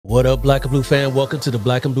What up, Black and Blue fan? Welcome to the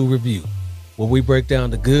Black and Blue Review, where we break down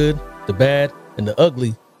the good, the bad, and the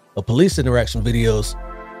ugly of police interaction videos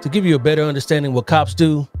to give you a better understanding of what cops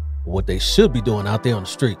do or what they should be doing out there on the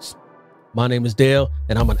streets. My name is Dale,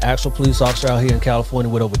 and I'm an actual police officer out here in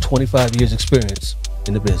California with over 25 years experience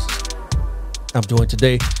in the business. I'm joined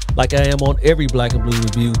today, like I am on every Black and Blue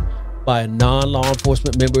Review, by a non-law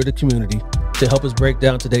enforcement member of the community to help us break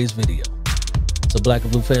down today's video. So Black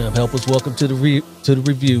and Blue fam, help us welcome to the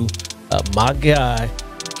review my guy,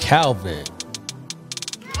 Calvin.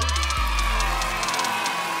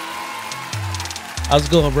 How's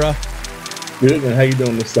it going, bro? Good, and how you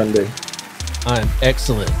doing this Sunday? I'm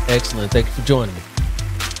excellent. Thank you for joining me.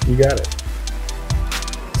 You got it.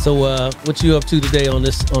 So what you up to today on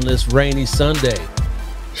this rainy Sunday?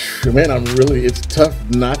 Man, it's tough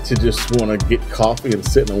not to just want to get coffee and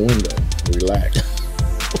sit in a window and relax.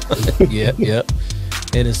 Yep.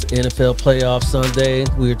 And it's NFL playoff Sunday.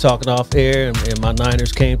 We were talking off air, and my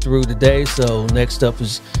Niners came through today. So next up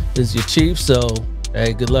is your Chiefs. So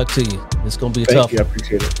hey, good luck to you. It's gonna be a tough. Thank you, I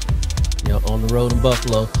appreciate it. You know, on the road in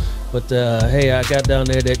Buffalo. But hey, I got down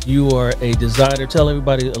there that you are a designer. Tell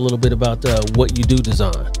everybody a little bit about what you do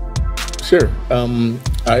design. Sure.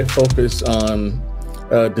 I focus on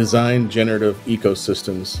design generative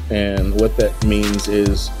ecosystems, and what that means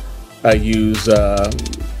is I use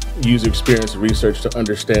user experience research to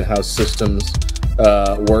understand how systems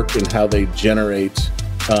work and how they generate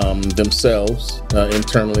themselves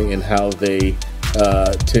internally, and how they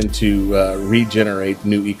tend to regenerate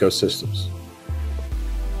new ecosystems.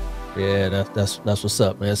 Yeah, that's what's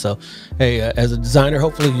up, man. So hey, as a designer,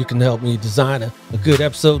 hopefully you can help me design a good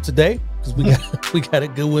episode today, because we got a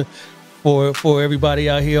good one for everybody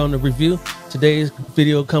out here on the review. Today's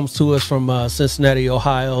video comes to us from Cincinnati,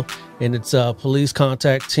 Ohio, and it's police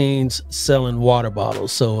contact teens selling water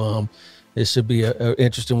bottles. So it should be an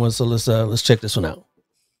interesting one. So let's check this one out.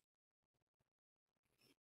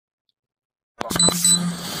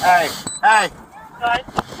 Hey,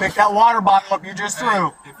 pick that water bottle up you just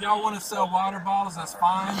threw. If y'all want to sell water bottles, that's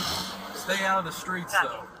fine. Stay out of the streets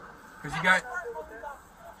though, because you got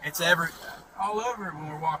it's all over when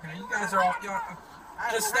we're walking. You guys are all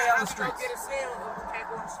just stay out of the streets.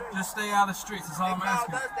 Just stay out of the streets. That's all I'm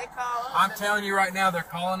asking. I'm telling you right now, they're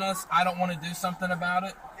calling us. I don't want to do something about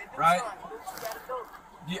it, right?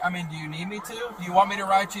 Do you need me to? Do you want me to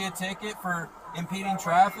write you a ticket for impeding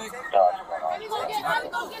traffic?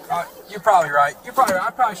 You're probably right. I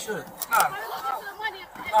probably should.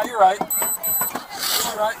 No, you're right.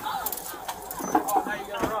 You're right. Oh, now you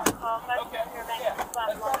gotta run. Okay. Yeah.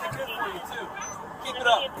 That's probably good for you too. Keep it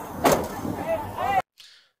up.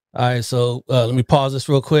 All right, so let me pause this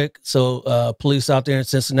real quick. So police out there in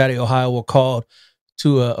Cincinnati, Ohio were called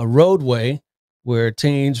to a roadway where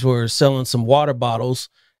teens were selling some water bottles.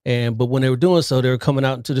 But when they were doing so, they were coming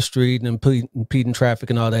out into the street and impeding traffic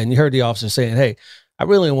and all that. And you heard the officer saying, hey, I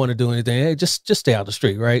really don't want to do anything. Hey, just stay out the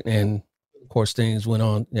street, right? And of course, things went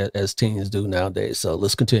on as teens do nowadays. So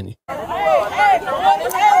let's continue.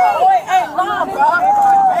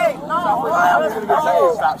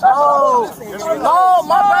 No,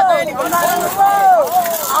 my brother ain't even in the road.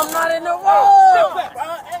 I'm not in the road.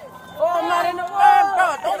 I'm not in the road, bro.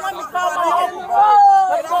 Don't let me call my home in the road.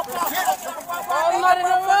 I'm not in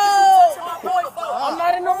the road. I'm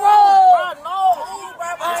not in the road.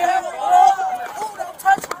 Don't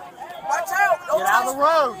touch me. Watch out. Get out of the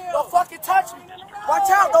road. Don't fucking touch me. Watch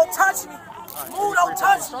out. Don't touch me. Move. Don't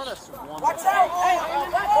touch me. Watch out. Hey,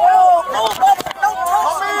 don't touch me.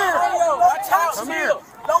 Don't touch me.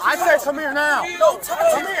 I said come here now. Don't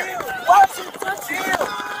touch me. Come here. Why don't you touch me?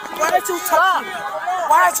 Why don't you touch me?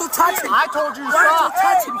 Why don't you touch me? I told you to stop.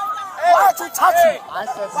 Why don't you touch me? Why don't you touch me? I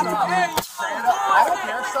said stop. I don't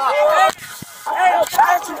care. Stop. Hey,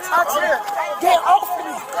 why don't you touch me? Get off of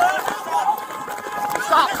me.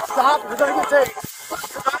 Stop. You're going to get taken.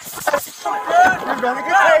 You're going to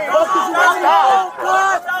get taken.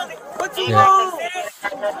 What you doing?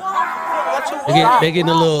 They're getting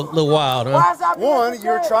a little wild, huh? One,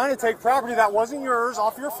 you're trying to take property that wasn't yours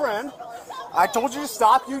off your friend. I told you to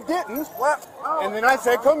stop, you didn't. And then I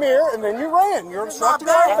said, come here, and then you ran. You're obstructing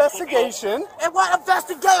our investigation. And what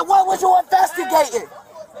investigating? What was you investigating?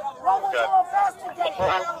 What was you investigating?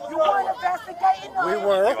 You weren't investigating? We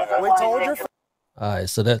were. We told your friend. All right,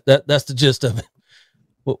 so that's the gist of it.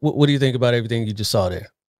 What do you think about everything you just saw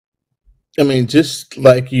there? I mean, just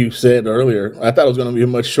like you said earlier, I thought it was going to be a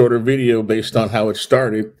much shorter video based on how it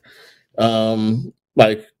started.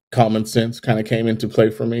 Like common sense kind of came into play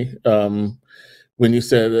for me. When you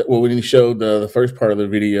said, well, when you showed the first part of the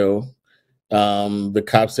video, the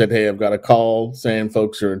cop said, hey, I've got a call saying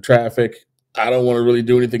folks are in traffic. I don't want to really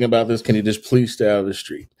do anything about this. Can you just please stay out of the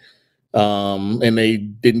street? And they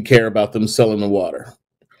didn't care about them selling the water.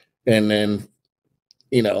 And then,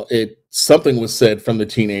 something was said from the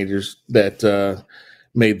teenagers that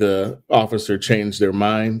made the officer change their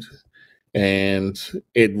mind, and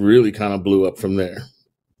it really kind of blew up from there.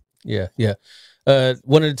 Yeah, yeah.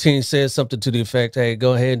 One of the teens said something to the effect, "Hey,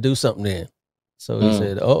 go ahead and do something then." So he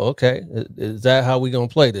said, "Oh, okay. Is that how we gonna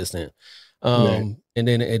play this then?" Right. And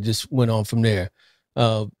then it just went on from there.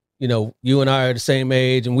 You and I are the same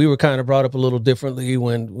age, and we were kind of brought up a little differently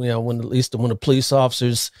when at least when the police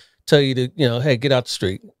officers tell you to, hey, get out the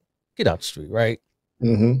street, right?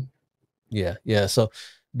 Mm-hmm. Yeah, yeah. So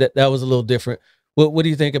that was a little different. What do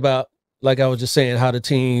you think about, like I was just saying, how the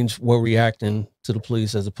teens were reacting to the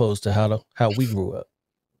police as opposed to how we grew up?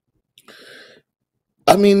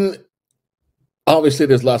 I mean, obviously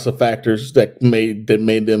there's lots of factors that made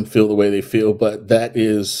them feel the way they feel, but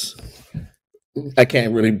I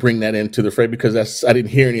can't really bring that into the fray because I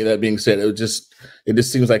didn't hear any of that being said. It just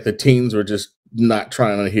seems like the teens were just not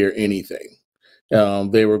trying to hear anything.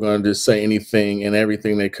 They were going to say anything and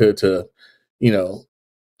everything they could to,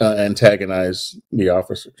 antagonize the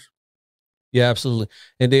officers. Yeah, absolutely.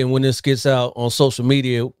 And then when this gets out on social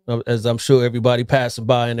media, as I'm sure everybody passing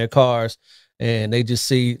by in their cars, and they just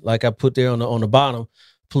see, like I put there on the bottom,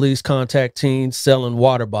 police contact teens selling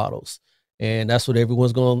water bottles, and that's what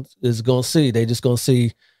everyone's going to see. They just going to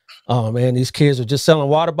see, oh man, these kids are just selling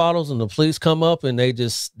water bottles, and the police come up and they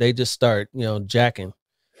just start jacking,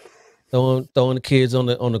 throwing the kids on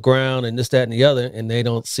the ground and this, that, and the other, and they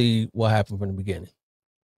don't see what happened from the beginning.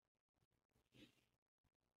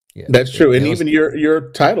 Yeah, that's true. And even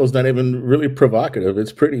your title is not even really provocative.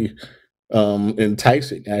 It's pretty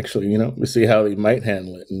enticing, actually, to see how they might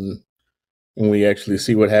handle it, and we actually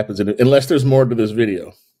see what happens unless there's more to this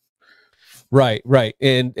video. Right.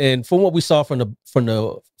 And from what we saw from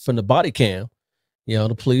the body cam,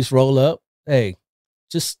 the police roll up. Hey,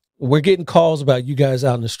 we're getting calls about you guys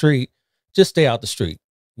out in the street. Just stay out the street.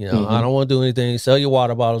 I don't want to do anything. Sell your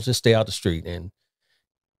water bottles. Just stay out the street. And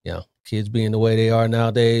kids being the way they are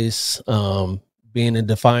nowadays, being in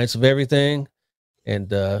defiance of everything, and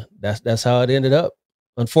that's how it ended up,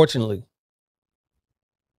 unfortunately.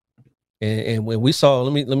 And when we saw,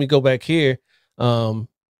 let me go back here, to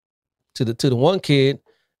the one kid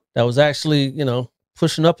that was actually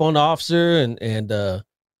pushing up on the officer, and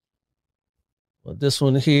this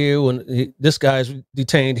one here, when this guy's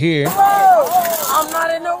detained here, I'm not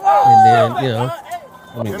in the road.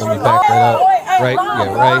 and then let me back that up. Right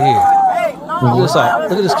here. Look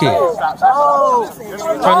at this kid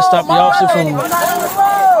trying to stop the officer from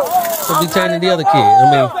detaining the other kid.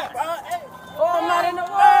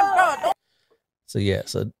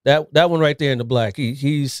 So that one right there in the black,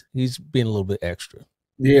 he's being a little bit extra.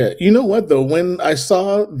 Yeah, you know what though? When I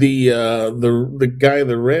saw the guy in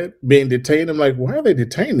the red being detained, I'm like, why are they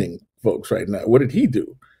detaining folks right now? What did he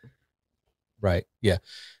do? Right. Yeah.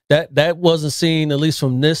 That wasn't seen, at least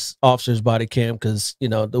from this officer's body cam, because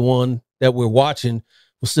the one that we're watching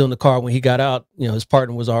was still in the car when he got out. His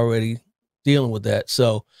partner was already dealing with that.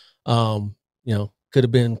 So, could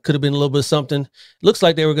have been a little bit of something. Looks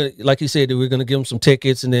like they were gonna, like you said, they were gonna give him some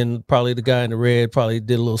tickets, and then probably the guy in the red probably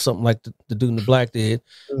did a little something like the dude in the black did.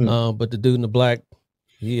 But the dude in the black,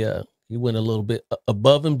 he went a little bit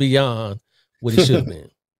above and beyond what he should have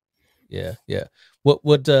been. Yeah.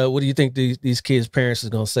 What do you think these kids' parents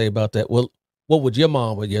is gonna say about that? Well, what would your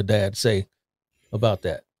mom or your dad say about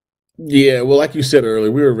that? Yeah, well, like you said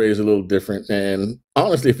earlier, we were raised a little different, and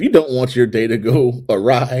honestly, if you don't want your day to go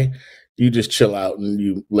awry, you just chill out and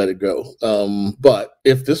you let it go. But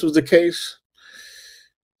if this was the case,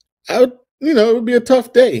 it would be a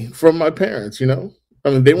tough day for my parents. I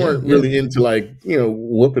mean, they weren't really into like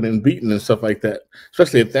whooping and beating and stuff like that,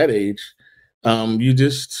 especially at that age.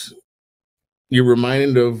 You're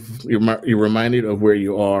reminded of where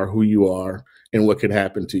you are, who you are, and what could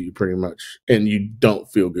happen to you, pretty much, and you don't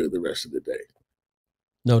feel good the rest of the day.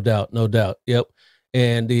 No doubt. Yep.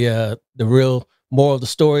 And the real moral of the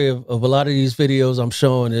story of a lot of these videos I'm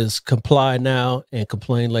showing is comply now and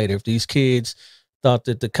complain later. If these kids thought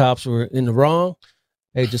that the cops were in the wrong,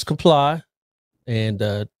 hey, just comply and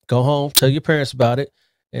go home, tell your parents about it,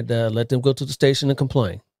 and let them go to the station and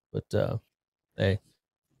complain. But hey.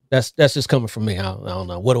 That's just coming from me. I don't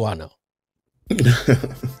know. What do I know?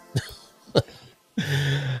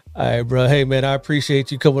 All right, bro. Hey, man, I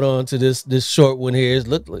appreciate you coming on to this short one here.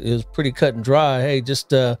 It was pretty cut and dry. Hey,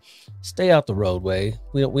 just stay out the roadway.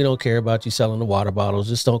 We don't care about you selling the water bottles.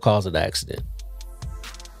 Just don't cause an accident.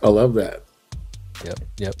 I love that.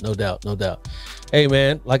 Yep. No doubt. Hey,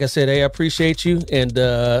 man, like I said, hey, I appreciate you. And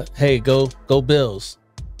hey, go Bills.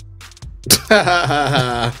 You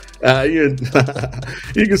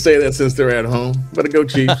can say that since they're at home. Better go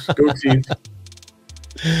Chiefs. Go Chiefs.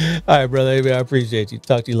 All right, brother. Hey, man, I appreciate you.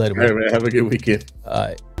 Talk to you later, man. All right, man. Have a good weekend. All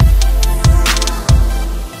right.